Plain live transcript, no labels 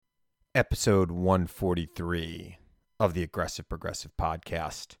Episode 143 of the Aggressive Progressive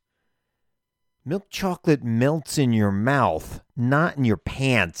Podcast. Milk chocolate melts in your mouth, not in your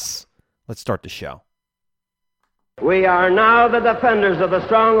pants. Let's start the show. We are now the defenders of the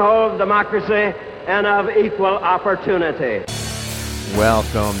stronghold of democracy and of equal opportunity.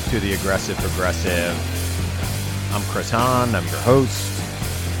 Welcome to the Aggressive Progressive. I'm Chris Hahn. I'm your host.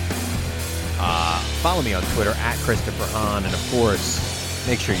 Follow me on Twitter at Christopher Hahn. And of course,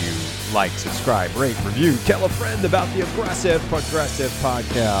 make sure you like, subscribe, rate, review, tell a friend about the Aggressive Progressive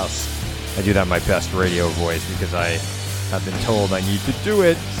Podcast. I do that in my best radio voice because I have been told I need to do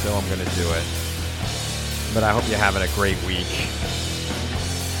it, so I'm going to do it. But I hope you're having a great week.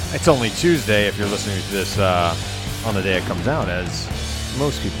 It's only Tuesday if you're listening to this on the day it comes out, as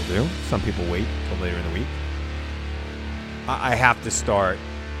most people do. Some people wait till later in the week. I have to start.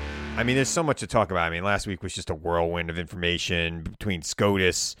 I mean, there's so much to talk about. I mean, last week was just a whirlwind of information between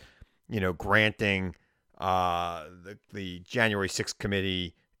SCOTUS, granting the January 6th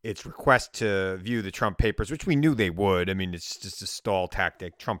committee its request to view the Trump papers, which we knew they would. I mean, it's just a stall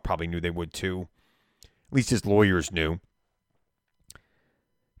tactic. Trump probably knew they would too. At least his lawyers knew.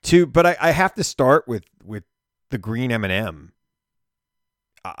 But I have to start with the green M&M.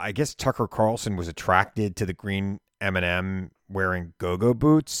 I guess Tucker Carlson was attracted to the green M&M wearing go-go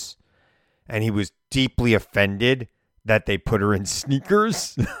boots, and he was deeply offended that they put her in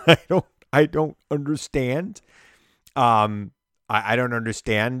sneakers. I don't understand. I don't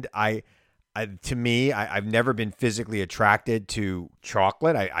understand. To me, I've never been physically attracted to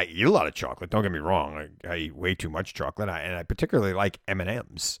chocolate. I eat a lot of chocolate. Don't get me wrong. I eat way too much chocolate, and I particularly like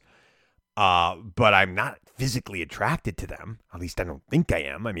M&Ms. But I'm not physically attracted to them. At least I don't think I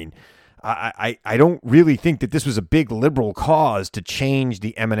am. I mean, I don't really think that this was a big liberal cause to change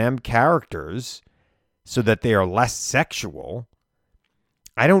the M&M characters so that they are less sexual.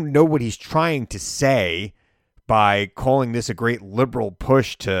 I don't know what he's trying to say by calling this a great liberal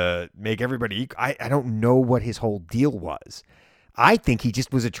push to make everybody equal. I don't know what his whole deal was. I think he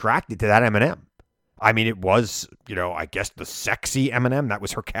just was attracted to that M&M. I mean, it was, I guess the sexy M&M. That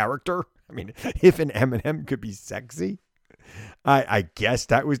was her character. I mean, if an M&M could be sexy, I guess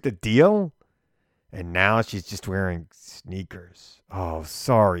that was the deal. And now she's just wearing sneakers. Oh,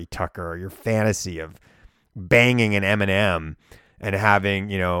 sorry, Tucker. Your fantasy of banging an M&M and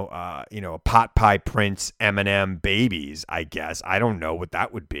having, a pot pie prince M&M babies, I guess. I don't know what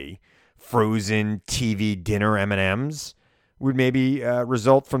that would be. Frozen TV dinner M&Ms would maybe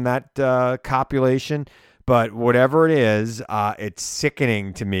result from that copulation. But whatever it is, it's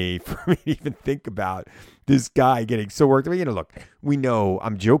sickening to me for me to even think about this guy getting so worked up. Look, we know,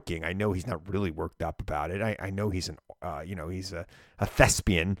 I'm joking. I know he's not really worked up about it. I know he's he's a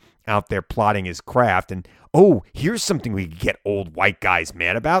thespian out there plotting his craft. And, here's something we could get old white guys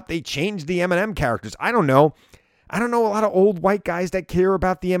mad about. They changed the M&M characters. I don't know a lot of old white guys that care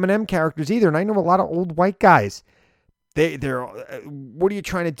about the M&M characters either. And I know a lot of old white guys. They're what are you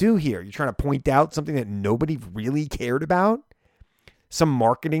trying to do here? You're trying to point out something that nobody really cared about? Some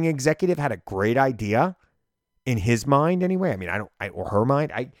marketing executive had a great idea in his mind anyway. I mean, or her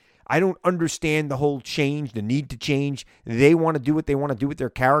mind. I don't understand the whole change, the need to change. They want to do what they want to do with their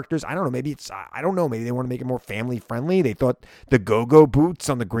characters. I don't know. Maybe maybe they want to make it more family friendly. They thought the go-go boots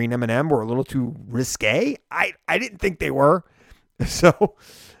on the green M&M were a little too risque. I didn't think they were. So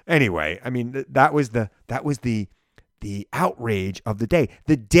anyway, I mean, that was the outrage of the day.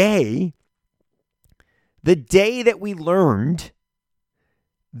 The day that we learned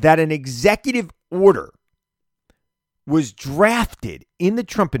that an executive order was drafted in the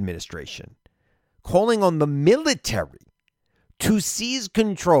Trump administration calling on the military to seize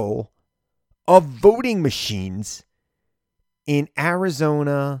control of voting machines in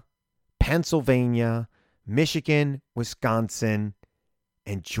Arizona, Pennsylvania, Michigan, Wisconsin,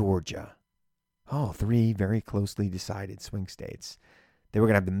 and Georgia. Oh, 3 very closely decided swing states. They were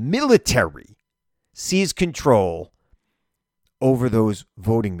going to have the military seize control over those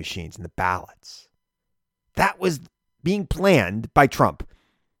voting machines and the ballots. That was being planned by Trump.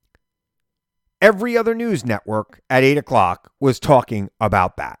 Every other news network at 8 o'clock was talking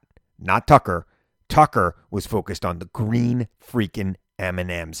about that. Not Tucker. Tucker was focused on the green freaking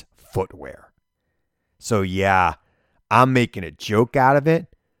M&M's footwear. So yeah, I'm making a joke out of it.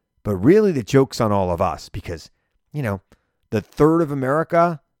 But really, the joke's on all of us because, the third of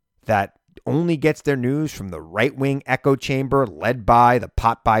America that only gets their news from the right-wing echo chamber led by the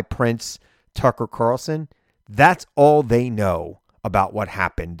pot pie prince, Tucker Carlson, that's all they know about what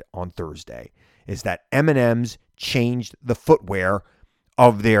happened on Thursday, is that M&M's changed the footwear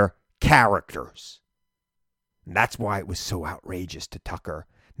of their characters. And that's why it was so outrageous to Tucker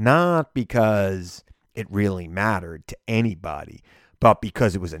Not because it really mattered to anybody, but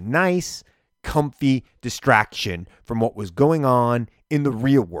because it was a nice, comfy distraction from what was going on in the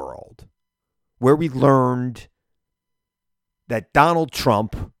real world, where we learned that Donald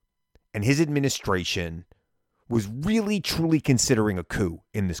Trump and his administration was really, truly considering a coup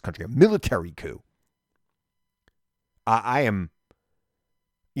in this country, a military coup. I am,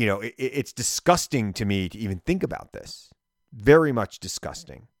 it's disgusting to me to even think about this. Very much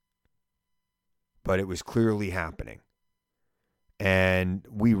disgusting. But it was clearly happening. And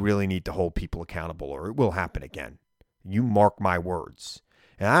we really need to hold people accountable, or it will happen again. You mark my words.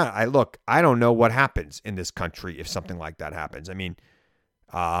 And I don't know what happens in this country if something like that happens. I mean,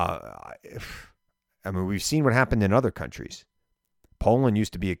 we've seen what happened in other countries. Poland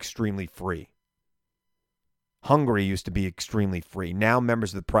used to be extremely free. Hungary used to be extremely free. Now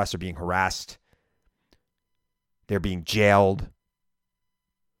members of the press are being harassed. They're being jailed.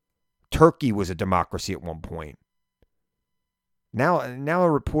 Turkey was a democracy at one point. Now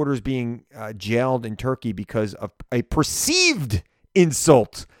a reporter is being jailed in Turkey because of a perceived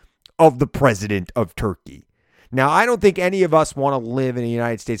insult of the president of Turkey. Now, I don't think any of us want to live in the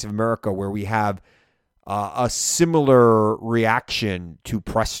United States of America where we have a similar reaction to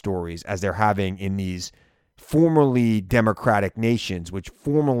press stories as they're having in these formerly democratic nations, which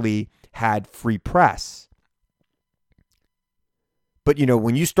formerly had free press. But,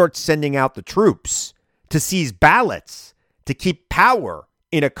 when you start sending out the troops to seize ballots, to keep power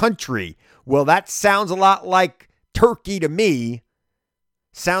in a country, well, that sounds a lot like Turkey to me.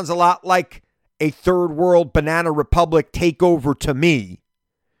 Sounds a lot like a third world banana republic takeover to me.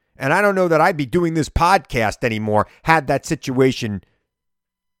 And I don't know that I'd be doing this podcast anymore had that situation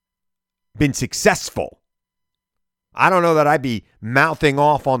been successful. I don't know that I'd be mouthing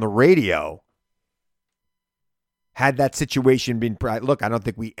off on the radio had that situation been... Look, I don't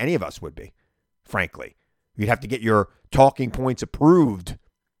think any of us would be, frankly. You'd have to get your talking points approved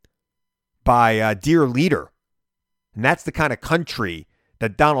by a dear leader. And that's the kind of country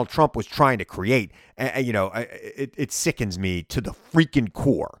that Donald Trump was trying to create. It sickens me to the freaking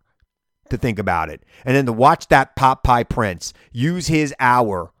core to think about it. And then to watch that Pop Pie Prince use his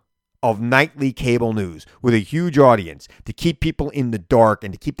hour of nightly cable news with a huge audience to keep people in the dark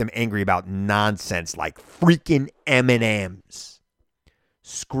and to keep them angry about nonsense like freaking M&Ms.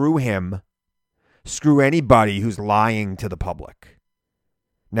 Screw him. Screw anybody who's lying to the public.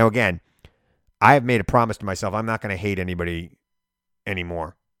 Now, again, I have made a promise to myself. I'm not going to hate anybody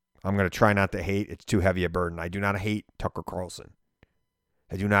anymore. I'm going to try not to hate. It's too heavy a burden. I do not hate Tucker Carlson.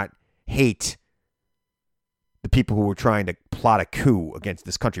 I do not hate the people who were trying to plot a coup against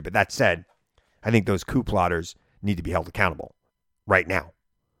this country. But that said, I think those coup plotters need to be held accountable right now.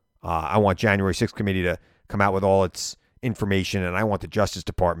 I want January 6th committee to come out with all its information, and I want the Justice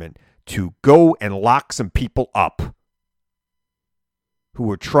Department to go and lock some people up who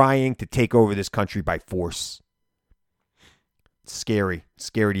are trying to take over this country by force. It's scary. It's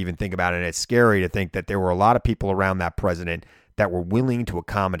scary to even think about it. And it's scary to think that there were a lot of people around that president that were willing to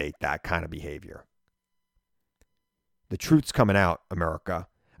accommodate that kind of behavior. The truth's coming out, America.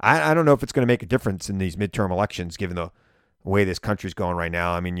 I don't know if it's going to make a difference in these midterm elections, given the way this country's going right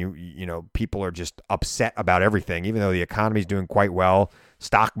now. I mean, you know, people are just upset about everything, even though the economy's doing quite well.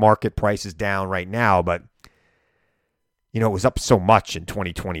 Stock market price is down right now, but, you know, it was up so much in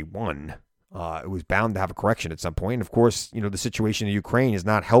 2021. It was bound to have a correction at some point. And of course, you know, the situation in Ukraine is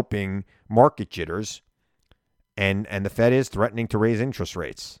not helping market jitters. And the Fed is threatening to raise interest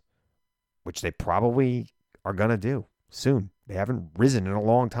rates, which they probably are going to do soon. They haven't risen in a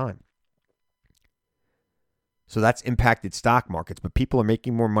long time. So that's impacted stock markets, but people are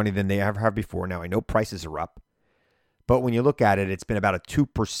making more money than they ever have before. Now, I know prices are up, but when you look at it, it's been about a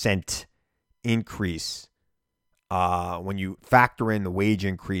 2% increase. When you factor in the wage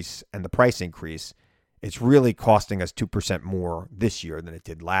increase and the price increase, it's really costing us 2% more this year than it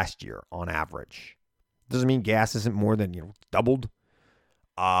did last year on average. Doesn't mean gas isn't more than, you know, doubled.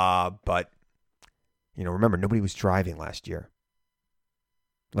 But, you know, remember, nobody was driving last year.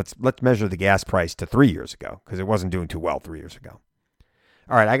 Let's measure the gas price to 3 years ago, because it wasn't doing too well 3 years ago.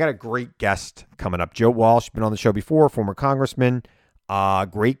 All right, I got a great guest coming up. Joe Walsh, been on the show before, former congressman,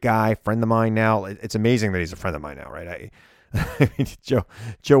 great guy, friend of mine now. It's amazing that he's a friend of mine now, right?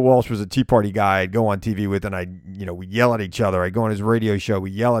 Joe Walsh was a Tea Party guy I'd go on TV with, and we'd yell at each other. I'd go on his radio show,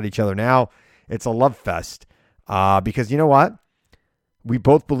 we yell at each other. Now it's a love fest because you know what? We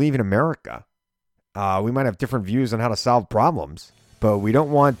both believe in America. We might have different views on how to solve problems, but we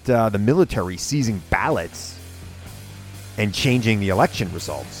don't want the military seizing ballots and changing the election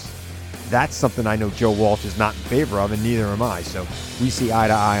results. that's something I know Joe Walsh is not in favor of, and neither am I. So we see eye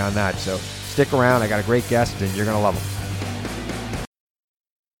to eye on that. So stick around. I got a great guest, and you're going to love him.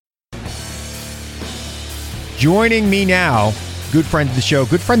 Joining me now, good friend of the show,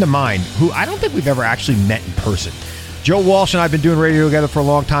 good friend of mine, who I don't think we've ever actually met in person. Joe Walsh and I have been doing radio together for a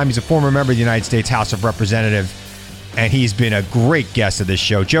long time. He's a former member of the United States House of Representatives, and he's been a great guest of this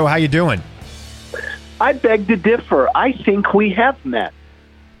show. Joe, how you doing? I beg to differ. I think we have met.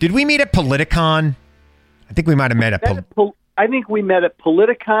 Did we meet at Politicon? I think we might have met at I think we met at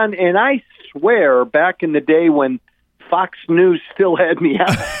Politicon, and I swear back in the day when Fox News still had me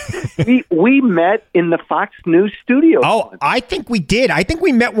out, we met in the Fox News studio. Oh, once. I think we did. I think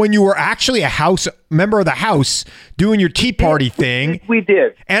we met when you were actually a member of the House doing your Tea Party thing. We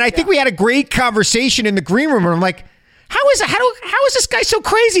did. And I think we had a great conversation in the green room, and I'm like, how is this guy so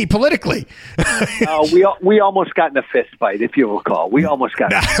crazy politically? We almost got in a fist fight, if you recall. We almost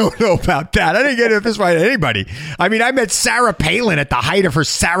got. I don't know about that. I didn't get in a fist fight with anybody. I mean, I met Sarah Palin at the height of her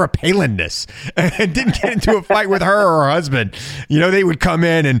Sarah Palin-ness and didn't get into a fight with her or her husband. You know, they would come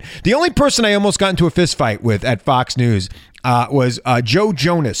in, and the only person I almost got into a fist fight with at Fox News was Joe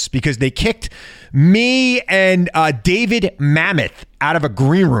Jonas, because they kicked me and David Mamet out of a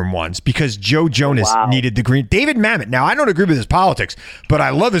green room once because Joe Jonas needed the green. David Mamet. Now, I don't agree with his politics, but I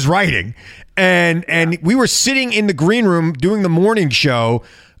love his writing. And we were sitting in the green room doing the morning show,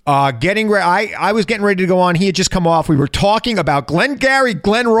 getting ready. I was getting ready to go on. He had just come off. We were talking about Glengarry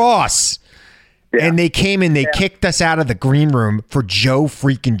Glen Ross. Yeah. And they came and they kicked us out of the green room for Joe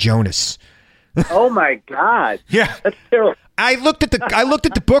freaking Jonas. Oh my God! Yeah, that's terrible. I looked at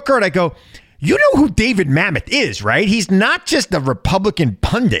the booker and I go, "You know who David Mamet is, right? He's not just a Republican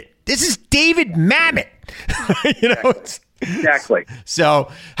pundit. This is David Mamet." You know, exactly.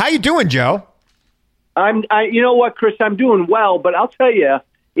 So, how you doing, Joe? You know what, Chris? I'm doing well, but I'll tell you,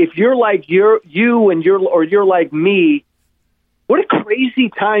 if you're like you're like me, what a crazy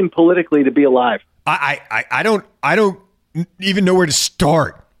time politically to be alive. I don't even know where to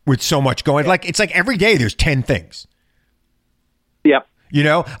start. With so much going, it's like every day there's 10 things. Yep. You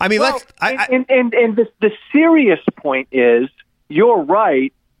know, I mean, the serious point is, you're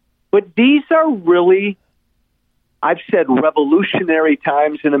right, but these are really, I've said, revolutionary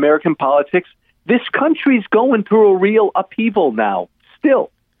times in American politics. This country's going through a real upheaval now, still.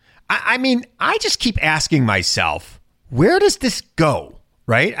 I mean, I just keep asking myself, where does this go?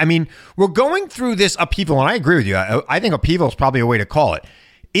 Right? I mean, we're going through this upheaval, and I agree with you. I think upheaval is probably a way to call it.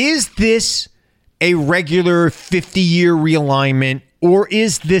 Is this a regular 50-year realignment, or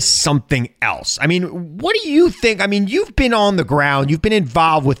is this something else? I mean, what do you think? I mean, you've been on the ground. You've been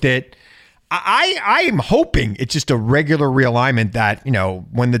involved with it. I am hoping it's just a regular realignment that, you know,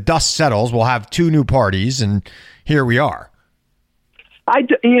 when the dust settles, we'll have two new parties, and here we are.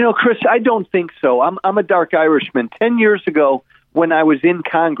 Chris, I don't think so. I'm a dark Irishman. 10 years ago, when I was in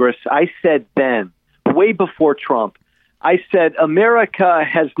Congress, I said then, way before Trump, I said, America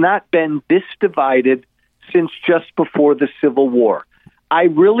has not been this divided since just before the Civil War. I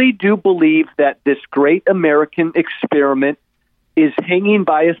really do believe that this great American experiment is hanging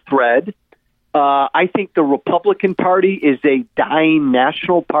by a thread. I think the Republican Party is a dying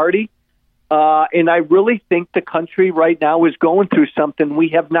national party. And I really think the country right now is going through something we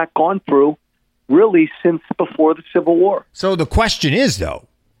have not gone through really since before the Civil War. So the question is, though,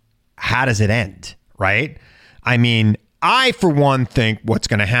 how does it end, right? I mean, I, for one, think what's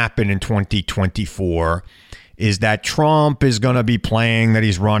going to happen in 2024 is that Trump is going to be playing that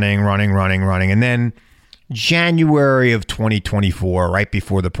he's running. And then January of 2024, right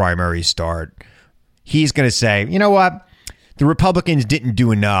before the primaries start, he's going to say, you know what? The Republicans didn't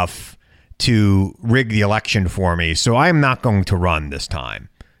do enough to rig the election for me, so I'm not going to run this time.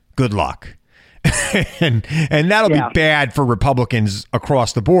 Good luck. and that'll be bad for Republicans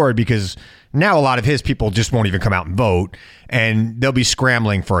across the board, because now a lot of his people just won't even come out and vote, and they'll be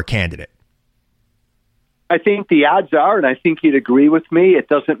scrambling for a candidate. I think the odds are, and I think you'd agree with me, it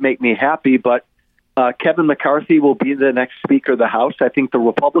doesn't make me happy, but Kevin McCarthy will be the next Speaker of the House. I think the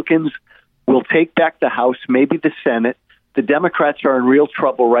Republicans will take back the House, maybe the Senate. The Democrats are in real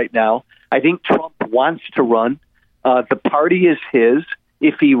trouble right now. I think Trump wants to run. The party is his.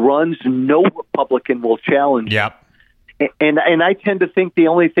 If he runs, no Republican will challenge him. And I tend to think the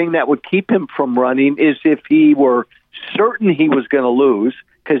only thing that would keep him from running is if he were certain he was going to lose,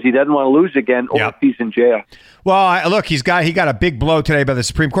 because he doesn't want to lose again, or if he's in jail. Well, look, he got a big blow today by the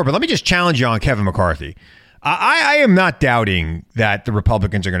Supreme Court. But let me just challenge you on Kevin McCarthy. I am not doubting that the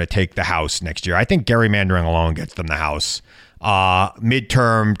Republicans are going to take the House next year. I think gerrymandering alone gets them the House.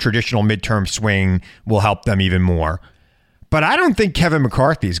 Traditional midterm swing will help them even more. But I don't think Kevin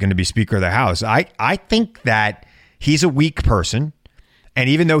McCarthy is going to be Speaker of the House. I think that he's a weak person. And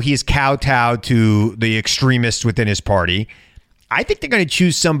even though he's kowtowed to the extremists within his party, I think they're going to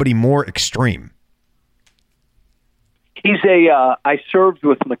choose somebody more extreme. I served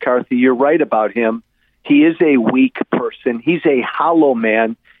with McCarthy. You're right about him. He is a weak person. He's a hollow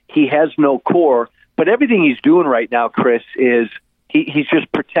man. He has no core. But everything he's doing right now, Chris, is he's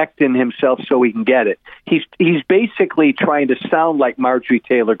just protecting himself so he can get it. He's basically trying to sound like Marjorie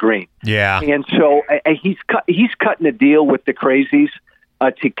Taylor Greene. Yeah. And so he's cutting a deal with the crazies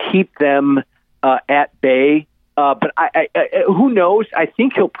to keep them at bay. But who knows? I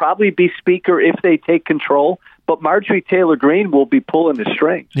think he'll probably be Speaker if they take control. But Marjorie Taylor Greene will be pulling the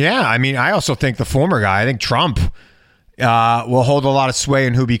strings. Yeah, I mean, I also think the former guy, I think Trump will hold a lot of sway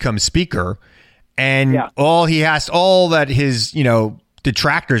in who becomes Speaker. And all that his,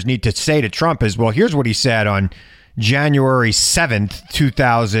 detractors need to say to Trump is, well, here's what he said on January 7th,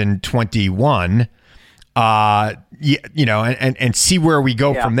 2021. And see where we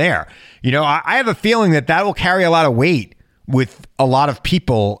go from there. I have a feeling that will carry a lot of weight with a lot of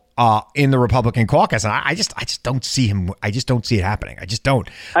people in the Republican caucus, and I just don't see him. I just don't see it happening. I just don't.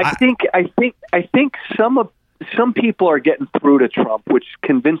 I think some people are getting through to Trump, which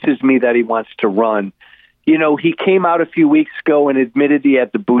convinces me that he wants to run. He came out a few weeks ago and admitted he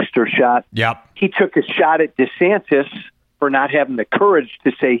had the booster shot. Yep. He took a shot at DeSantis for not having the courage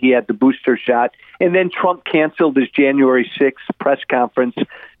to say he had the booster shot, and then Trump canceled his January 6th press conference.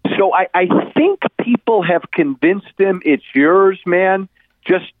 So I think people have convinced him it's yours, man.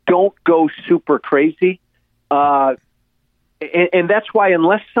 Just don't go super crazy. And that's why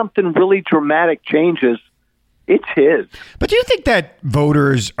unless something really dramatic changes, it's his. But do you think that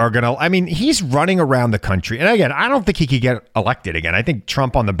voters are going to, he's running around the country. And again, I don't think he could get elected again. I think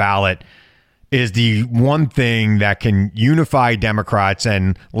Trump on the ballot is the one thing that can unify Democrats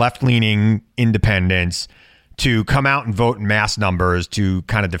and left-leaning independents to come out and vote in mass numbers to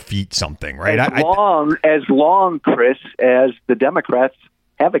kind of defeat something, right? As long, Chris, as the Democrats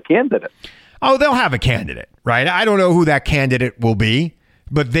have a candidate. Oh, they'll have a candidate, right? I don't know who that candidate will be,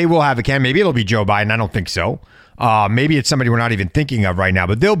 but they will have a candidate. Maybe it'll be Joe Biden. I don't think so. Maybe it's somebody we're not even thinking of right now,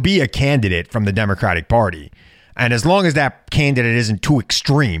 but there'll be a candidate from the Democratic Party. And as long as that candidate isn't too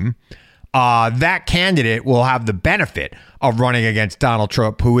extreme, that candidate will have the benefit of running against Donald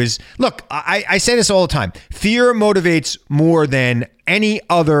Trump, who is, look, I say this all the time. Fear motivates more than any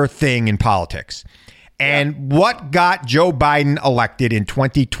other thing in politics. And what got Joe Biden elected in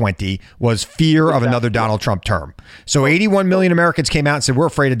 2020 was fear of another Donald Trump term. So 81 million Americans came out and said, we're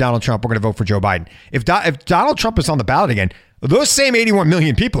afraid of Donald Trump. We're going to vote for Joe Biden. If Donald Trump is on the ballot again, those same 81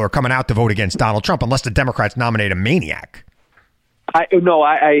 million people are coming out to vote against Donald Trump unless the Democrats nominate a maniac.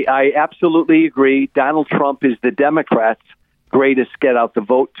 I absolutely agree. Donald Trump is the Democrats' greatest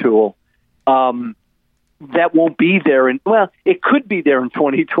get-out-the-vote tool. That won't be there. It could be there in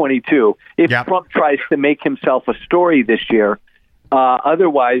 2022 if Trump tries to make himself a story this year.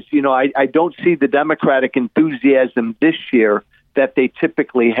 Otherwise, I don't see the Democratic enthusiasm this year that they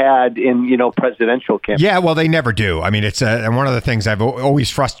typically had in, presidential campaigns. Yeah, well, they never do. It's one of the things I've always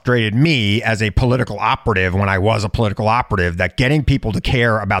frustrated me as a political operative when I was a political operative, that getting people to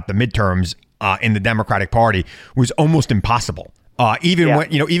care about the midterms in the Democratic Party was almost impossible.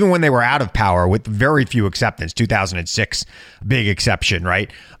 Even when they were out of power, with very few acceptance. 2006, big exception, right?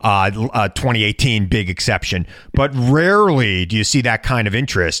 2018, big exception. But rarely do you see that kind of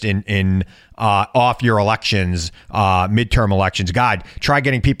interest in off-year elections, midterm elections. God, try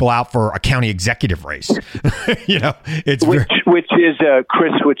getting people out for a county executive race. It's which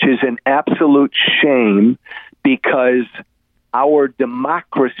is an absolute shame, because our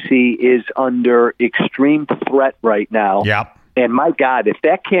democracy is under extreme threat right now. Yep. And my God, if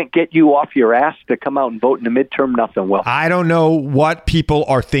that can't get you off your ass to come out and vote in the midterm, nothing will. I don't know what people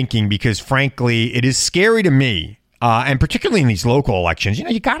are thinking, because frankly, it is scary to me. And particularly in these local elections,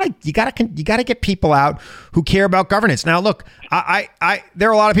 you gotta get people out who care about governance. Now, look, there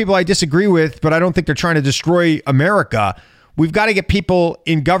are a lot of people I disagree with, but I don't think they're trying to destroy America. We've got to get people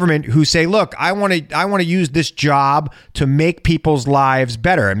in government who say, look, I want to use this job to make people's lives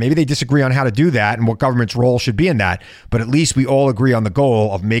better. And maybe they disagree on how to do that and what government's role should be in that. But at least we all agree on the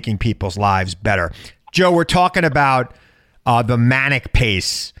goal of making people's lives better. Joe, we're talking about the manic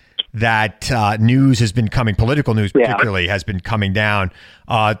pace that news has been coming, political news particularly, has been coming down.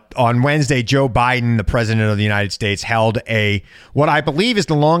 On Wednesday, Joe Biden, the president of the United States, held what I believe is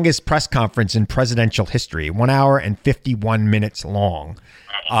the longest press conference in presidential history, 1 hour and 51 minutes long,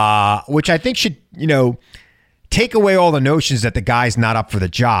 which I think should, take away all the notions that the guy's not up for the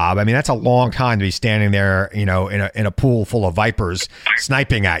job. I mean, that's a long time to be standing there, in a pool full of vipers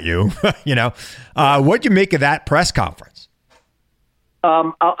sniping at you. What'd you make of that press conference?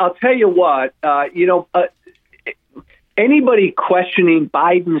 I'll tell you what. Anybody questioning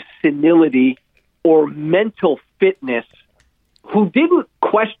Biden's senility or mental fitness, who didn't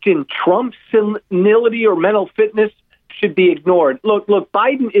question Trump's senility or mental fitness, should be ignored. Look,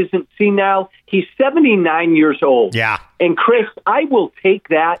 Biden isn't senile. He's 79 years old. Yeah. And Chris, I will take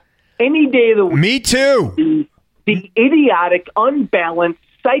that any day of the week. Me too. The idiotic, unbalanced,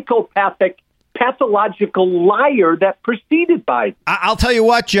 psychopathic, pathological liar that preceded Biden. I'll tell you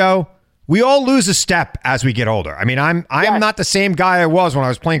what, Joe. We all lose a step as we get older. I mean, I'm not the same guy I was when I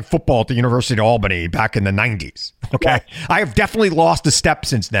was playing football at the University of Albany back in the 90s. Okay. Yes. I have definitely lost a step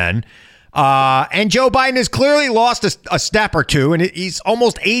since then. And Joe Biden has clearly lost a step or two, and he's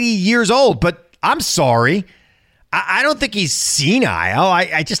almost 80 years old. But I'm sorry. I don't think he's senile.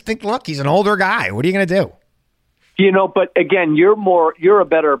 I just think, look, he's an older guy. What are you going to do? But again, you're a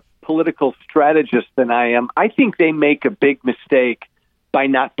better political strategist than I am. I think they make a big mistake by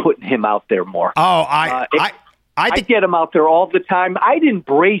not putting him out there more. Oh, I get him out there all the time. I'd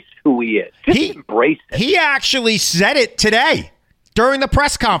embrace who he is. Embrace it. He actually said it today during the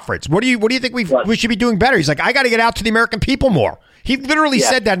press conference. What do you think we should be doing better? He's like, I got to get out to the American people more. He literally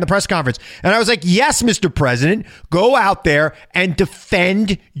said that in the press conference. And I was like, yes, Mr. President, go out there and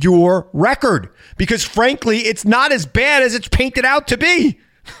defend your record. Because frankly, it's not as bad as it's painted out to be.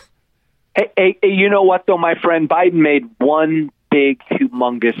 Hey, you know what, though, my friend? Biden made one big,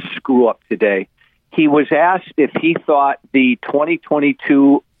 humongous screw up today. He was asked if he thought the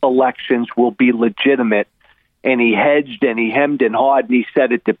 2022 elections will be legitimate, and he hedged and he hemmed and hawed, and he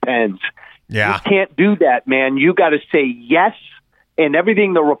said it depends. Yeah. You can't do that, man. You got to say yes, and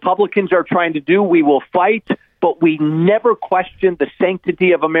everything the Republicans are trying to do, we will fight, but we never question the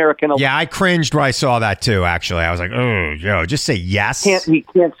sanctity of American elections. Yeah, I cringed when I saw that too, actually. I was like, oh, Joe, just say yes. He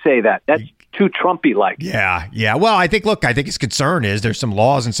can't say that. That's too Trumpy-like. Yeah. Well, I think his concern is there's some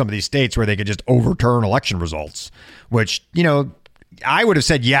laws in some of these states where they could just overturn election results, which, I would have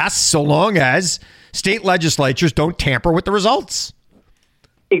said yes, so long as state legislatures don't tamper with the results.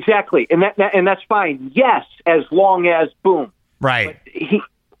 Exactly. And that's fine. Yes, as long as boom. Right.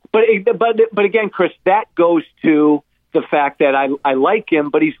 But again, Chris, that goes to the fact that I like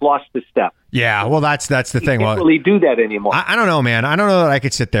him, but he's lost a step. Yeah, well, that's the thing. He can't really do that anymore. I don't know, man. I don't know that I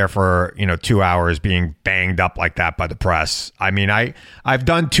could sit there for 2 hours being banged up like that by the press. I mean, I've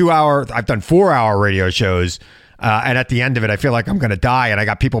done 4-hour radio shows, and at the end of it, I feel like I'm going to die, and I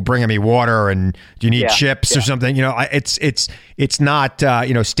got people bringing me water, and do you need chips or something? It's not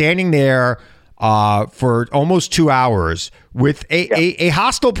standing there for almost 2 hours with a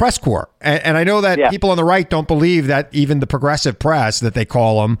hostile press corps. And I know that people on the right don't believe that even the progressive press, that they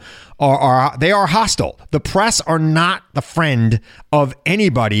call them, they are hostile. The press are not the friend of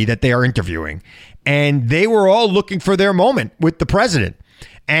anybody that they are interviewing. And they were all looking for their moment with the president.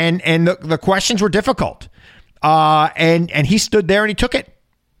 And the questions were difficult. And he stood there and he took it.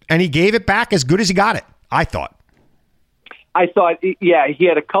 And he gave it back as good as he got it, I thought. He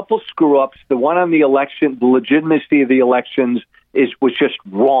had a couple screw-ups. The one on the election, the legitimacy of the elections was just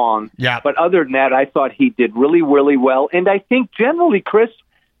wrong. Yeah. But other than that, I thought he did really, really well. And I think generally, Chris,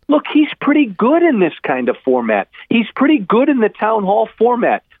 look, he's pretty good in this kind of format. He's pretty good in the town hall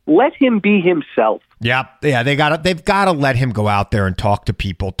format. Let him be himself. Yeah. They've got to let him go out there and talk to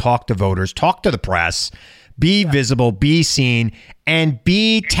people, talk to voters, talk to the press, be visible, be seen, and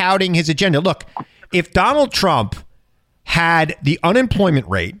be touting his agenda. Look, if Donald Trump had the unemployment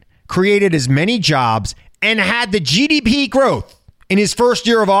rate, created as many jobs, and had the GDP growth in his first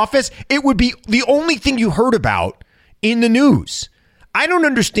year of office, it would be the only thing you heard about in the news. I don't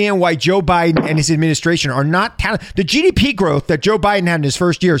understand why Joe Biden and his administration are not talented. The GDP growth that Joe Biden had in his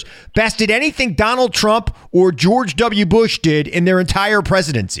first years bested anything Donald Trump or George W. Bush did in their entire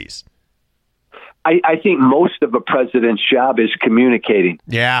presidencies. I think most of a president's job is communicating.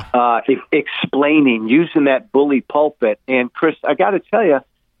 Yeah. Explaining, using that bully pulpit. And Chris, I got to tell you,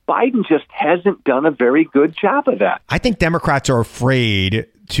 Biden just hasn't done a very good job of that. I think Democrats are afraid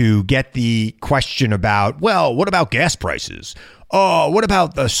to get the question about, well, what about gas prices? Oh, what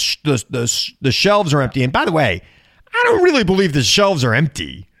about the shelves are empty? And by the way, I don't really believe the shelves are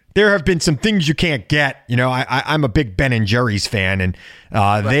empty. There have been some things you can't get. I'm a big Ben and Jerry's fan, and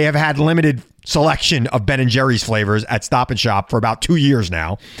they have had limited selection of Ben and Jerry's flavors at Stop and Shop for about 2 years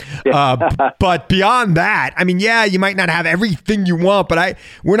now. But beyond that, I mean, yeah, you might not have everything you want, but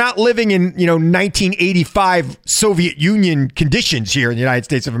we're not living in, 1985 Soviet Union conditions here in the United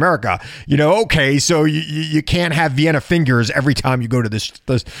States of America. Okay, so you can't have Vienna fingers every time you go to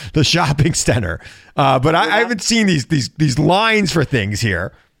the shopping center. But I haven't seen these lines for things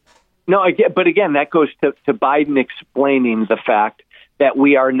here. No, but again, that goes to Biden explaining the fact that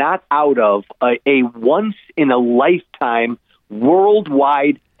we are not out of a once-in-a-lifetime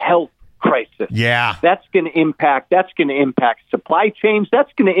worldwide health crisis. Yeah. That's going to impact supply chains.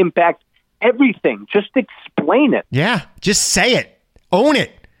 That's going to impact everything. Just explain it. Yeah, just say it. Own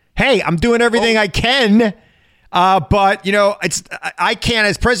it. Hey, I'm doing everything I can. But I can't,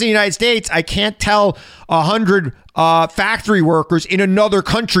 as president of the United States, I can't tell 100 factory workers in another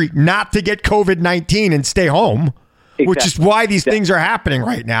country not to get COVID-19 and stay home. Exactly. Which is why these things are happening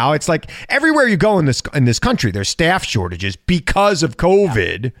right now. It's like everywhere you go in this country, there's staff shortages because of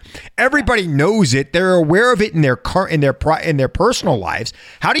COVID. Everybody knows it. They're aware of it in their personal lives.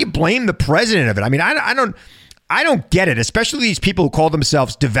 How do you blame the president of it? I mean, I don't get it, especially these people who call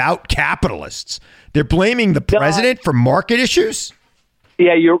themselves devout capitalists. They're blaming the president for market issues.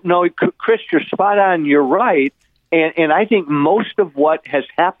 Yeah, Chris, you're spot on. You're right. And I think most of what has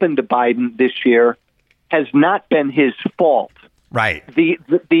happened to Biden this year has not been his fault. Right.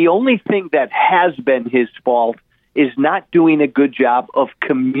 The only thing that has been his fault is not doing a good job of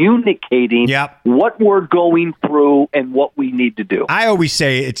communicating what we're going through and what we need to do. I always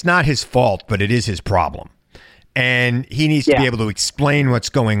say it's not his fault, but it is his problem. And he needs to be able to explain what's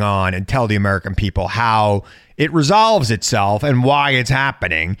going on and tell the American people how it resolves itself and why it's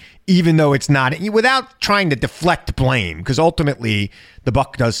happening, even though it's not, without trying to deflect blame, because ultimately the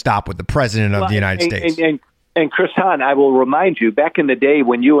buck does stop with the president of the United States. And Chris Hahn, I will remind you, back in the day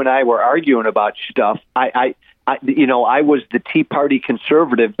when you and I were arguing about stuff, I was the Tea Party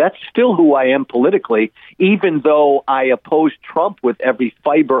conservative. That's still who I am politically, even though I oppose Trump with every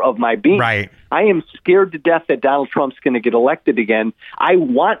fiber of my being. Right. I am scared to death that Donald Trump's going to get elected again. I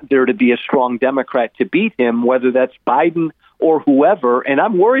want there to be a strong Democrat to beat him, whether that's Biden or whoever, and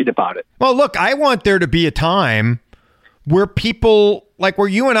I'm worried about it. Well, look, I want there to be a time where people, like where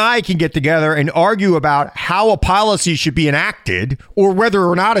you and I can get together and argue about how a policy should be enacted or whether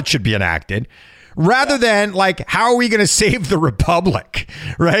or not it should be enacted, rather than like, how are we going to save the republic?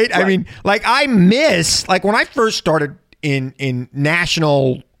 Right? I mean, like I miss, like when I first started in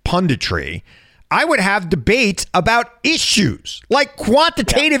national punditry, I would have debates about issues like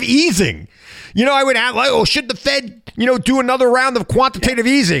quantitative easing. I would have like, should the Fed, do another round of quantitative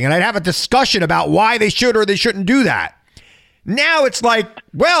easing? And I'd have a discussion about why they should or they shouldn't do that. Now it's like,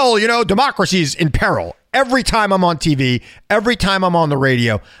 well, democracy's in peril. Every time I'm on TV, every time I'm on the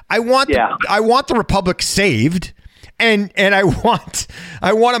radio, I want the republic saved, and I want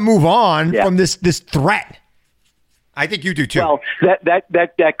to move on from this threat. I think you do too. Well,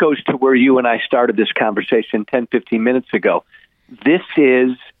 that goes to where you and I started this conversation 10, 15 minutes ago. This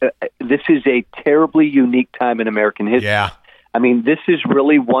is a terribly unique time in American history. Yeah. I mean, this is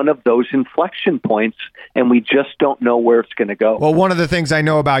really one of those inflection points, and we just don't know where it's going to go. Well, one of the things I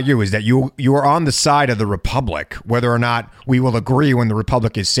know about you is that you are on the side of the republic, whether or not we will agree when the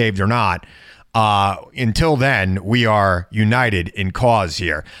republic is saved or not. Until then, we are united in cause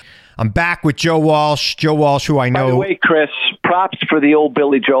here. I'm back with Joe Walsh. Joe Walsh, who I know. By the way, Chris, props for the old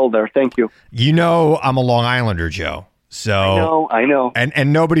Billy Joel there. Thank you. I'm a Long Islander, Joe. So I know.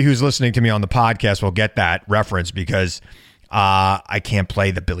 And nobody who's listening to me on the podcast will get that reference because I can't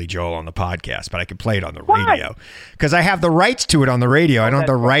play the Billy Joel on the podcast, but I can play it on the radio because I have the rights to it on the radio. I don't have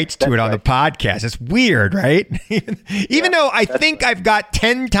the rights to it on the podcast. It's weird, right? Even though I think I've got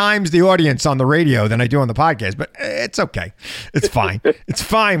 10 times the audience on the radio than I do on the podcast, but it's okay. It's fine. It's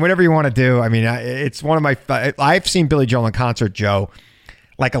fine. Whatever you want to do. I mean, it's one of my, I've seen Billy Joel in concert, Joe,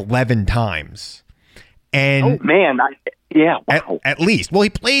 like 11 times. And oh, man. Wow. At least. Well, he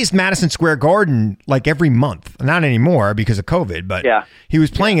plays Madison Square Garden like every month. Not anymore because of COVID, but he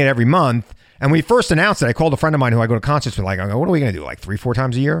was playing it every month. And when he first announced it, I called a friend of mine who I go to concerts with, like, I go, what are we going to do? Like 3-4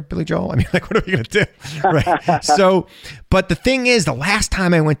 times a year, Billy Joel? I mean, like, what are we going to do? Right. So, but the thing is, the last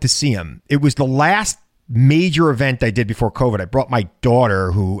time I went to see him, it was the last major event I did before COVID. I brought my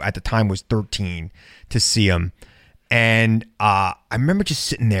daughter, who at the time was 13, to see him. And I remember just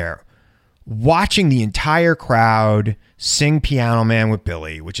sitting there watching the entire crowd sing Piano Man with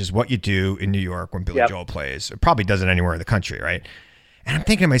Billy, which is what you do in New York when Billy Joel plays. It probably does it anywhere in the country, right? And I'm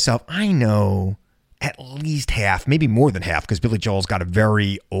thinking to myself, I know at least half, maybe more than half, because Billy Joel's got a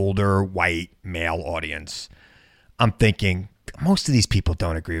very older white male audience. I'm thinking, most of these people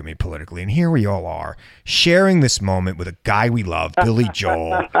don't agree with me politically. And here we all are sharing this moment with a guy we love, Billy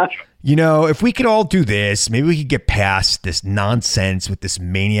Joel. You know, if we could all do this, maybe we could get past this nonsense with this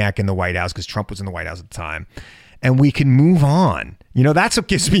maniac in the White House, because Trump was in the White House at the time, and we can move on. You know, that's what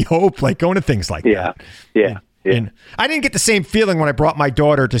gives me hope, like going to things like that. Yeah. And I didn't get the same feeling when I brought my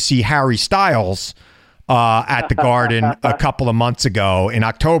daughter to see Harry Styles at the Garden a couple of months ago in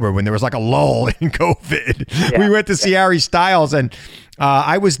October when there was like a lull in COVID. We went to see Harry Styles, and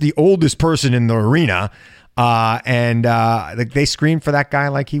I was the oldest person in the arena, and they screamed for that guy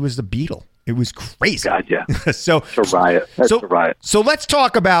like he was the Beatle. It was crazy. God, yeah. So it's a riot. That's a riot. So let's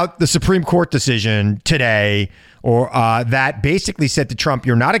talk about the Supreme Court decision today, or that basically said to Trump,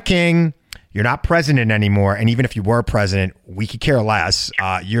 "You're not a king. You're not president anymore. And even if you were president, we could care less.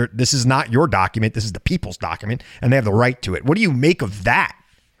 This is not your document. This is the people's document, and they have the right to it." What do you make of that?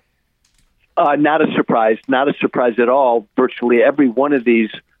 Not a surprise. Not a surprise at all. Virtually every one of these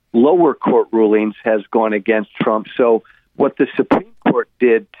lower court rulings has gone against Trump. So what the Supreme Court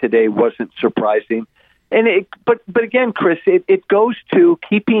did today wasn't surprising. But again, Chris, it goes to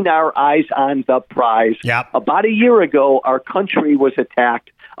keeping our eyes on the prize. Yep. About a year ago, our country was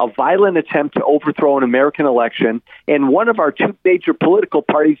attacked. A violent attempt to overthrow an American election, and one of our two major political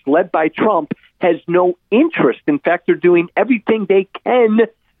parties, led by Trump, has no interest. In fact, they're doing everything they can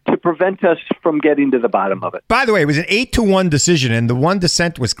to prevent us from getting to the bottom of it. By the way, it was an 8-1 decision, and the one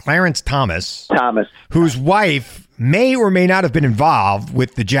dissent was Clarence Thomas, whose wife may or may not have been involved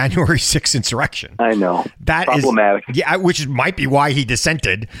with the January 6th insurrection. I know. That problematic. Which might be why he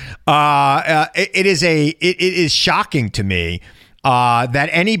dissented. It is shocking to me that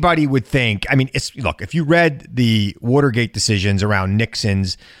anybody would think. I mean, look, if you read the Watergate decisions around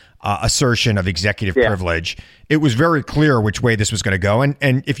Nixon's assertion of executive privilege, it was very clear which way this was going to go.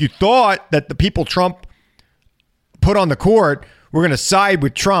 And if you thought that the people Trump put on the court were going to side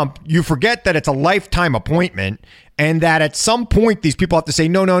with Trump, you forget that it's a lifetime appointment, and that at some point these people have to say,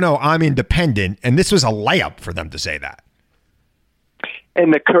 no, I'm independent. And this was a layup for them to say that.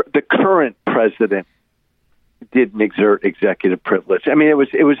 And the current president didn't exert executive privilege. I mean, it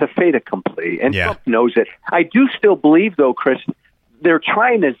was a fait accompli, and Trump knows it. I do still believe, though, Chris, they're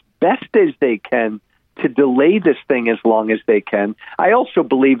trying as best as they can to delay this thing as long as they can. I also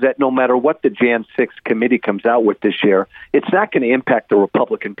believe that no matter what the Jan 6 committee comes out with this year, it's not going to impact the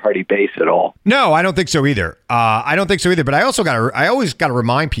Republican Party base at all. No, I don't think so either. But I always got to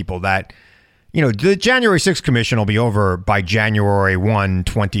remind people that, you know, the January 6th commission will be over by January 1,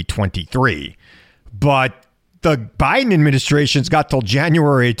 2023. But the Biden administration's got till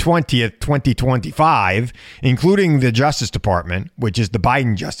January 20th, 2025, including the Justice Department, which is the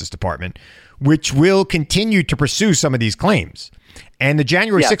Biden Justice Department, which will continue to pursue some of these claims. And the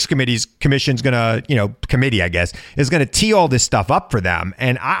January 6th commission's going to, committee, I guess, is going to tee all this stuff up for them.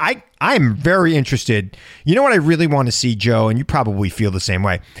 And I'm very interested. You know what I really want to see, Joe, and you probably feel the same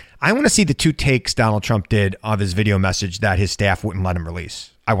way. I want to see the 2 takes Donald Trump did of his video message that his staff wouldn't let him release.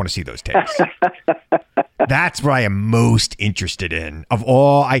 I want to see those takes. That's what I am most interested in of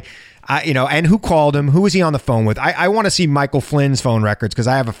all. And who called him? Who was he on the phone with? I want to see Michael Flynn's phone records, because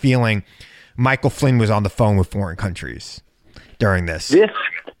I have a feeling Michael Flynn was on the phone with foreign countries during this. To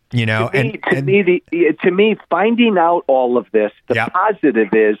me, finding out all of this, the positive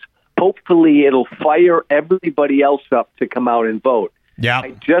is hopefully it'll fire everybody else up to come out and vote. Yeah.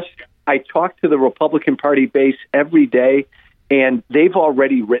 I talk to the Republican Party base every day, and they've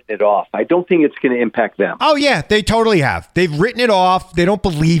already written it off. I don't think it's going to impact them. Oh, yeah, they totally have. They've written it off. They don't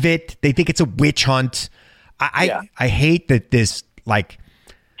believe it. They think it's a witch hunt. I hate that this,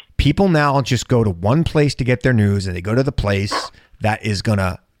 people now just go to one place to get their news, and they go to the place that is going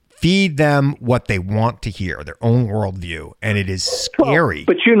to feed them what they want to hear, their own worldview. And it is scary.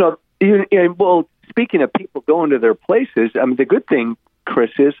 But, speaking of people going to their places, I mean, the good thing,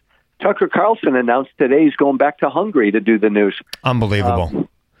 Chris, is Tucker Carlson announced today he's going back to Hungary to do the news. Unbelievable.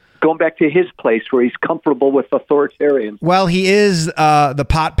 Going back to his place where he's comfortable with authoritarians. Well, he is the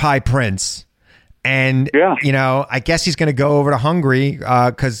pot pie prince. And, I guess he's going to go over to Hungary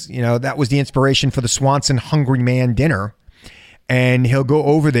because, that was the inspiration for the Swanson Hungry Man dinner. And he'll go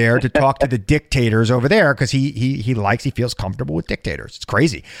over there to talk to the dictators over there because he feels comfortable with dictators. It's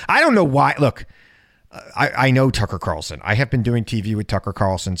crazy. I don't know why. Look, I know Tucker Carlson. I have been doing TV with Tucker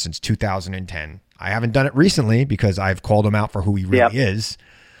Carlson since 2010. I haven't done it recently because I've called him out for who he really is.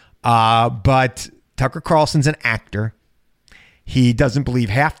 But Tucker Carlson's an actor. He doesn't believe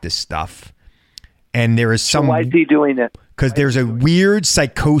half this stuff. And there is some... So why is he doing it? Because there's a weird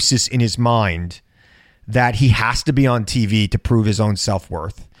psychosis in his mind that he has to be on TV to prove his own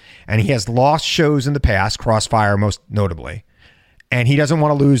self-worth. And he has lost shows in the past, Crossfire most notably. and he doesn't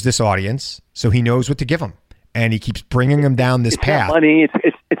want to lose this audience, so he knows what to give them, and he keeps bringing them down this path. Not money.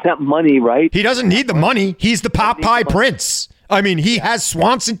 It's not money, right? He doesn't need the money. He's the pot pie prince. I mean, he has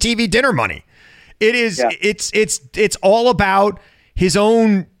Swanson TV dinner money. It is. Yeah. It's all about his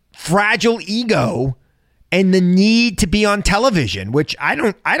own fragile ego and the need to be on television, which I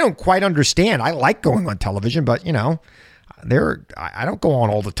don't quite understand. I like going on television, but I don't go on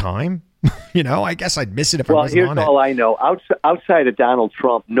all the time. I guess I'd miss it if I wasn't on it. Well, here's all I know. Outside of Donald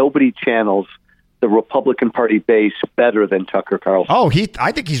Trump, nobody channels the Republican Party base better than Tucker Carlson. Oh,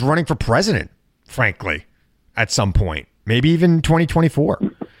 I think he's running for president, frankly, at some point, maybe even 2024.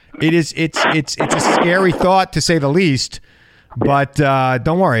 It's a scary thought, to say the least. But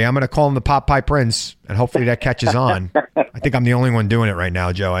don't worry, I'm going to call him the Pot Pie Prince, and hopefully that catches on. I think I'm the only one doing it right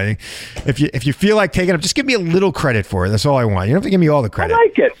now, Joe. I think if you feel like taking it, just give me a little credit for it. That's all I want. You don't have to give me all the credit.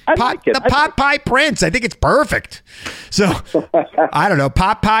 I like it. The Pot Pie Prince. I think it's perfect. So I don't know,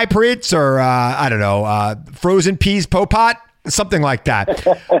 Pot Pie Prince, or frozen peas pot, something like that.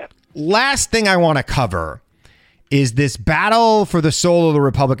 Last thing I want to cover is this battle for the soul of the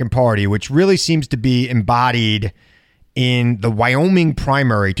Republican Party, which really seems to be embodied in the Wyoming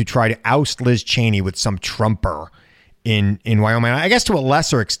primary to try to oust Liz Cheney with some Trumper in Wyoming. I guess to a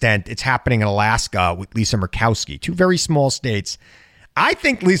lesser extent, it's happening in Alaska with Lisa Murkowski, two very small states. I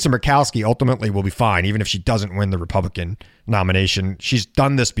think Lisa Murkowski ultimately will be fine, even if she doesn't win the Republican nomination. She's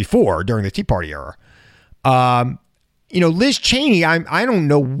done this before during the Tea Party era. Liz Cheney, I don't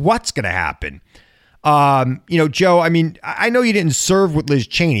know what's going to happen. Joe, I mean, I know you didn't serve with Liz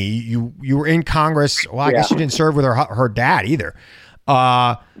Cheney. You were in Congress. Well, I guess you didn't serve with her dad either.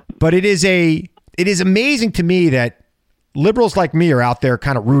 But it is amazing to me that liberals like me are out there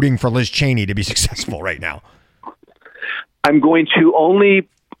kind of rooting for Liz Cheney to be successful right now. I'm going to only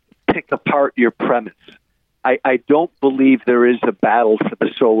pick apart your premise. I don't believe there is a battle for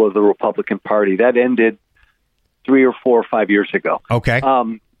the soul of the Republican Party. That ended 3 or 4 or 5 years ago. Okay.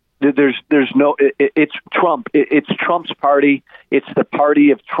 There's no, it's Trump. It's Trump's party. It's the party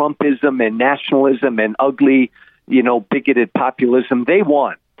of Trumpism and nationalism and ugly, bigoted populism. They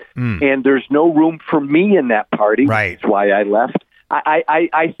won. And there's no room for me in that party. Right. That's why I left.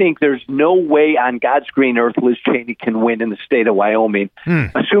 I think there's no way on God's green earth Liz Cheney can win in the state of Wyoming,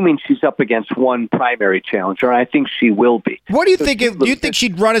 assuming she's up against one primary challenger. And I think she will be. What do you think? Do you think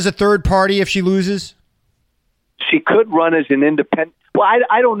she'd run as a third party if she loses? She could run as an independent. Well,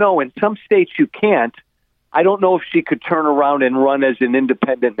 I don't know. In some states, you can't. I don't know if she could turn around and run as an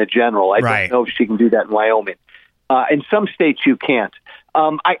independent in the general. I don't know if she can do that in Wyoming. In some states, you can't.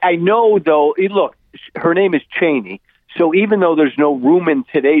 I know, though, look, her name is Cheney. So even though there's no room in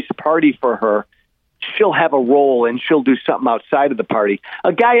today's party for her, she'll have a role and she'll do something outside of the party.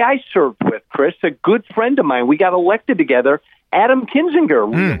 A guy I served with, Chris, a good friend of mine, we got elected together, Adam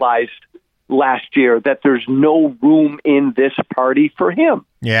Kinzinger, realized last year that there's no room in this party for him.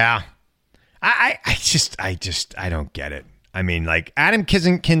 Yeah. I don't get it. I mean, like Adam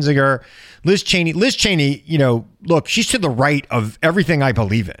Kinzinger, Liz Cheney, look, she's to the right of everything I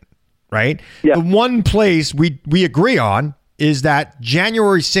believe in, right? Yeah. The one place we agree on is that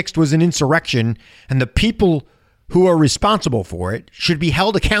January 6th was an insurrection and the people who are responsible for it should be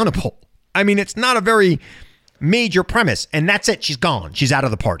held accountable. I mean, it's not a very major premise, and that's it. She's gone. She's out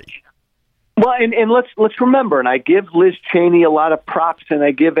of the party. Well, and let's remember, and I give Liz Cheney a lot of props, and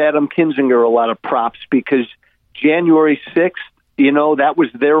I give Adam Kinzinger a lot of props because January 6th, that was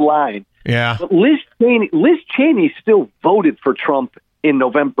their line. Yeah. But Liz Cheney still voted for Trump in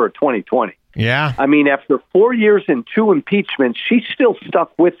November of 2020. Yeah. I mean, after 4 years and 2 impeachments, she still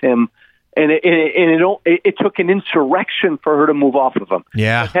stuck with him, and it took an insurrection for her to move off of him.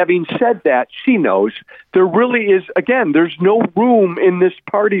 Yeah. But having said that, she knows there really is, again, there's no room in this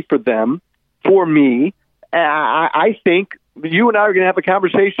party for them. For me, I think you and I are going to have a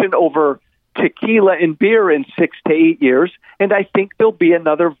conversation over tequila and beer in 6 to 8 years, and I think there'll be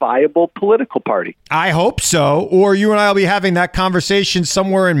another viable political party. I hope so. Or you and I will be having that conversation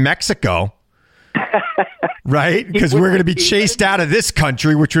somewhere in Mexico, right? Because we're going to be chased out of this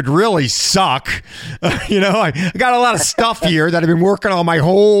country, which would really suck. I got a lot of stuff here that I've been working on my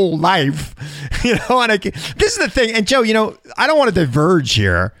whole life. This is the thing. And Joe, I don't want to diverge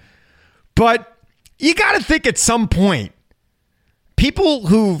here. But you got to think at some point, people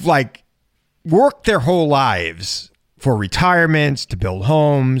who've worked their whole lives for retirements, to build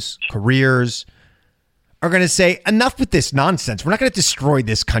homes, careers, are going to say, enough with this nonsense. We're not going to destroy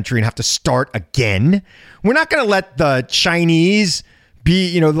this country and have to start again. We're not going to let the Chinese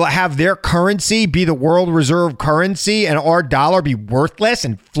have their currency be the world reserve currency and our dollar be worthless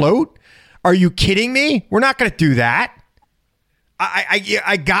and float. Are you kidding me? We're not going to do that.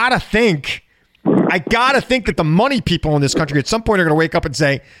 I gotta think that the money people in this country at some point are going to wake up and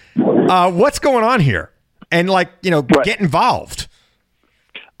say, what's going on here? And get involved.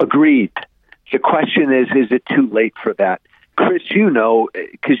 Agreed. The question is it too late for that? Chris,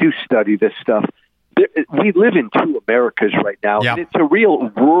 because you study this stuff, we live in two Americas right now. Yep. And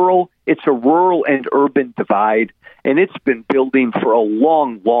it's a rural and urban divide, and it's been building for a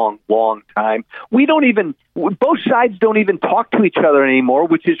long, long, long time. Both sides don't even talk to each other anymore,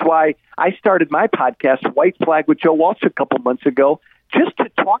 which is why I started my podcast, White Flag with Joe Walsh, a couple months ago, just to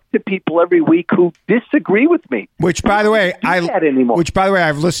talk to people every week who disagree with me. Which, by the way,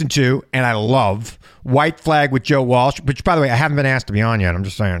 I've listened to and I love. White Flag with Joe Walsh. Which, by the way, I haven't been asked to be on yet. I'm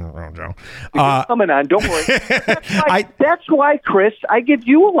just saying, Joe. You're coming on. Don't worry. That's why, Chris, I give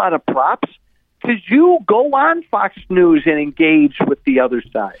you a lot of props. Because you go on Fox News and engage with the other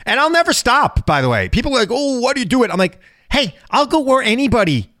side. And I'll never stop, by the way. People are like, oh, why do you do it? I'm like, hey, I'll go where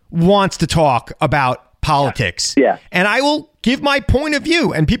anybody wants to talk about politics. Yeah. And I will give my point of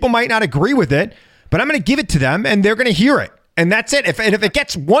view. And people might not agree with it, but I'm going to give it to them and they're going to hear it. And that's it. If it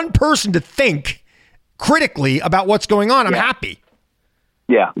gets one person to think critically about what's going on, I'm happy.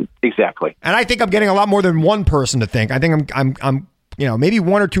 Yeah, exactly. And I think I'm getting a lot more than one person to think. I think I'm maybe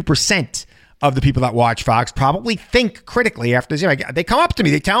 1 or 2% of the people that watch Fox probably think critically after this. They come up to me,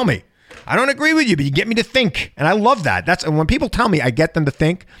 they tell me, I don't agree with you, but you get me to think. And I love that. And when people tell me I get them to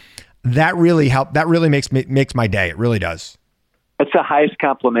think, that really helps. That really makes my day. It really does. It's the highest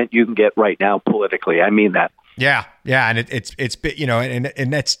compliment you can get right now politically. I mean that. Yeah. And it's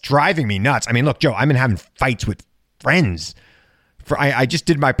and that's driving me nuts. I mean, look, Joe, I've been having fights with friends. I just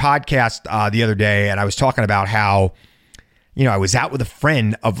did my podcast the other day, and I was talking about how, I was out with a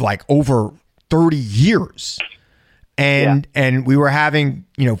friend of like over 30 years, and we were having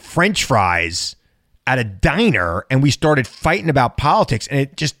French fries at a diner, and we started fighting about politics, and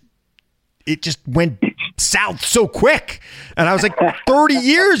it just went south so quick. And I was like, 30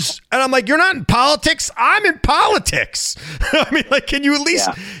 years, and I'm like, you're not in politics, I'm in politics. I mean, like, can you at least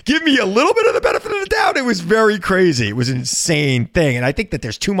give me a little bit of the benefit of the doubt? It was very crazy. It was an insane thing, and I think that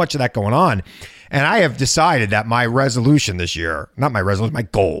there's too much of that going on. And I have decided that my resolution this year, not my resolution, my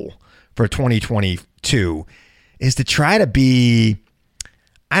goal for 2022 is to try to be,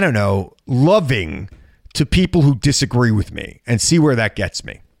 loving to people who disagree with me and see where that gets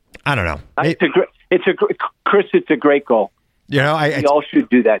me. I don't know. Chris, it's a great goal. We all should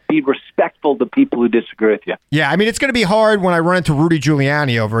do that. Be respectful to people who disagree with you. Yeah, I mean, it's going to be hard when I run into Rudy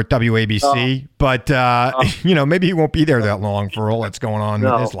Giuliani over at WABC, but maybe he won't be there that long for all that's going on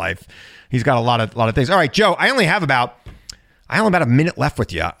in his life. He's got a lot of things. All right, Joe, I only have about a minute left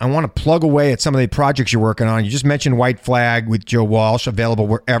with you. I want to plug away at some of the projects you're working on. You just mentioned White Flag with Joe Walsh, available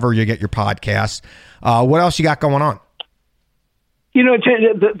wherever you get your podcasts. What else you got going on?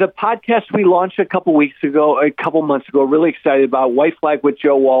 The podcast we launched a couple months ago, really excited about White Flag with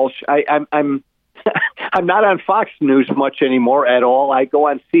Joe Walsh. I'm I'm not on Fox News much anymore at all. I go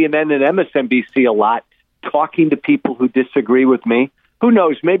on CNN and MSNBC a lot, talking to people who disagree with me. Who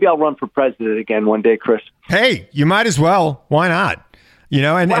knows? Maybe I'll run for president again one day, Chris. Hey, you might as well. Why not?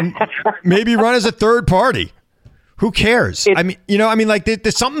 And maybe run as a third party. Who cares?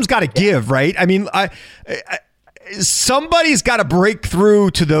 Something's got to give, right? I mean, somebody's got to break through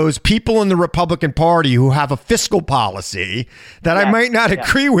to those people in the Republican Party who have a fiscal policy that I might not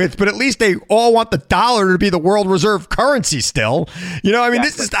agree with, but at least they all want the dollar to be the world reserve currency still.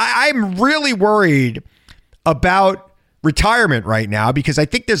 I'm really worried about retirement right now because I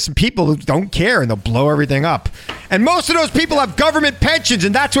think there's some people who don't care and they'll blow everything up. And most of those people have government pensions,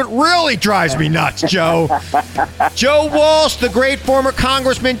 and that's what really drives me nuts, Joe. Joe Walsh, the great former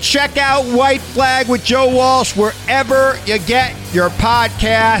congressman. Check out White Flag with Joe Walsh wherever you get your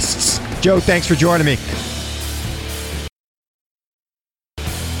podcasts. Joe, thanks for joining me.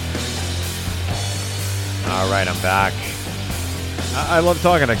 All right, I'm back. I love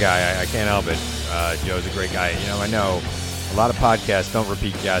talking to a guy. I can't help it. Joe's a great guy. I know a lot of podcasts don't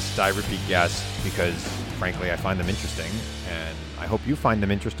repeat guests. I repeat guests because, frankly, I find them interesting, and I hope you find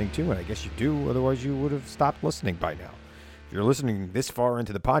them interesting too, and I guess you do. Otherwise, you would have stopped listening by now. If you're listening this far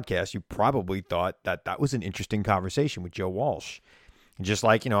into the podcast, you probably thought that was an interesting conversation with Joe Walsh. And just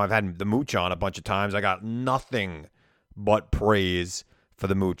like, I've had the Mooch on a bunch of times. I got nothing but praise for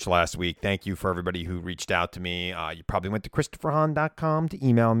the Mooch last week. Thank you for everybody who reached out to me. You probably went to ChristopherHahn.com to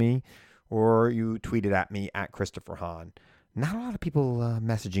email me, or you tweeted at me at Christopher Hahn. Not a lot of people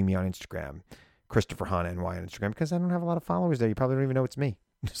messaging me on Instagram, Christopher Hahn NY on Instagram, because I don't have a lot of followers there. You probably don't even know it's me.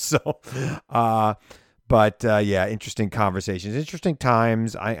 Interesting conversations, interesting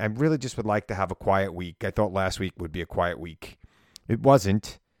times. I really just would like to have a quiet week. I thought last week would be a quiet week. It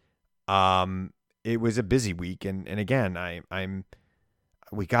wasn't. It was a busy week, and again,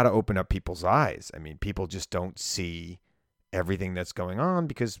 we got to open up people's eyes. I mean, people just don't see everything that's going on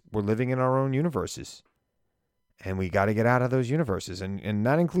because we're living in our own universes, and we got to get out of those universes, and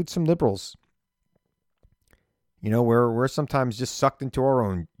that includes some liberals. You know, we're sometimes just sucked into our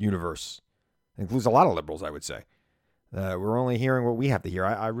own universe. It includes a lot of liberals, I would say. We're only hearing what we have to hear.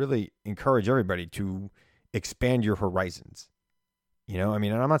 I really encourage everybody to expand your horizons. You know, I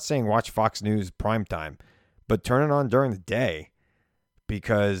mean, and I'm not saying watch Fox News primetime, but turn it on during the day,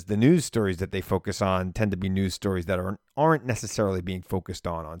 because the news stories that they focus on tend to be news stories that aren't necessarily being focused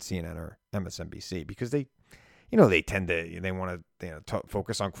on CNN or MSNBC, because they want to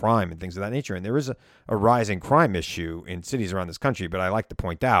focus on crime and things of that nature. And there is a rising crime issue in cities around this country, but I like to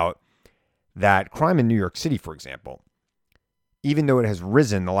point out that crime in New York City, for example, even though it has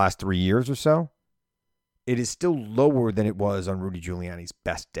risen the last 3 years or so, it is still lower than it was on Rudy Giuliani's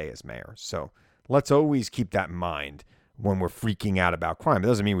best day as mayor. So let's always keep that in mind when we're freaking out about crime. It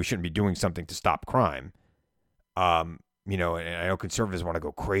doesn't mean we shouldn't be doing something to stop crime. You know, and I know conservatives want to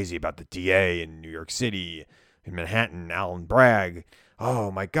go crazy about the DA in New York City, in Manhattan, Alan Bragg. Oh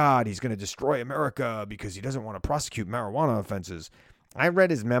my God, he's going to destroy America because he doesn't want to prosecute marijuana offenses. I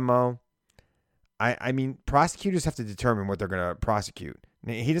read his memo. I mean, prosecutors have to determine what they're going to prosecute.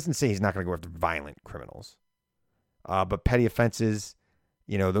 He doesn't say he's not going to go after violent criminals. But petty offenses,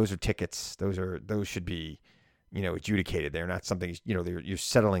 you know, those are tickets. Those should be, you know, adjudicated. They're not something, you know, you're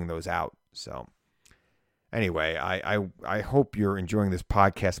settling those out. So anyway, I hope you're enjoying this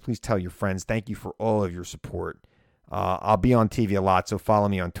podcast. Please tell your friends. Thank you for all of your support. I'll be on TV a lot, so follow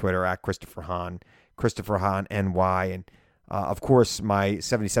me on Twitter at Christopher Hahn, Christopher Hahn NY, and of course my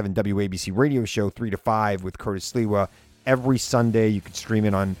 77 WABC radio show 3 to 5 with Curtis Sliwa every Sunday. You can stream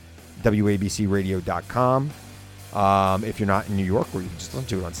it on WABCRadio.com. If you're not in New York, or you can just listen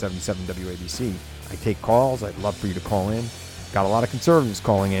to it on 77 WABC. I take calls. I'd love for you to call in. Got a lot of conservatives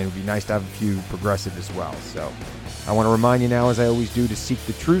calling in. It would be nice to have a few progressive as well. So I want to remind you now, as I always do, to seek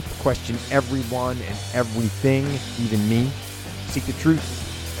the truth, question everyone and everything, even me. Seek the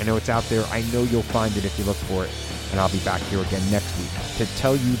truth. I know it's out there. I know you'll find it if you look for it. And I'll be back here again next week to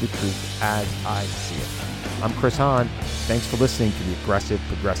tell you the truth as I see it. I'm Chris Hahn. Thanks for listening to the Aggressive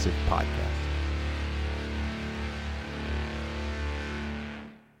Progressive Podcast.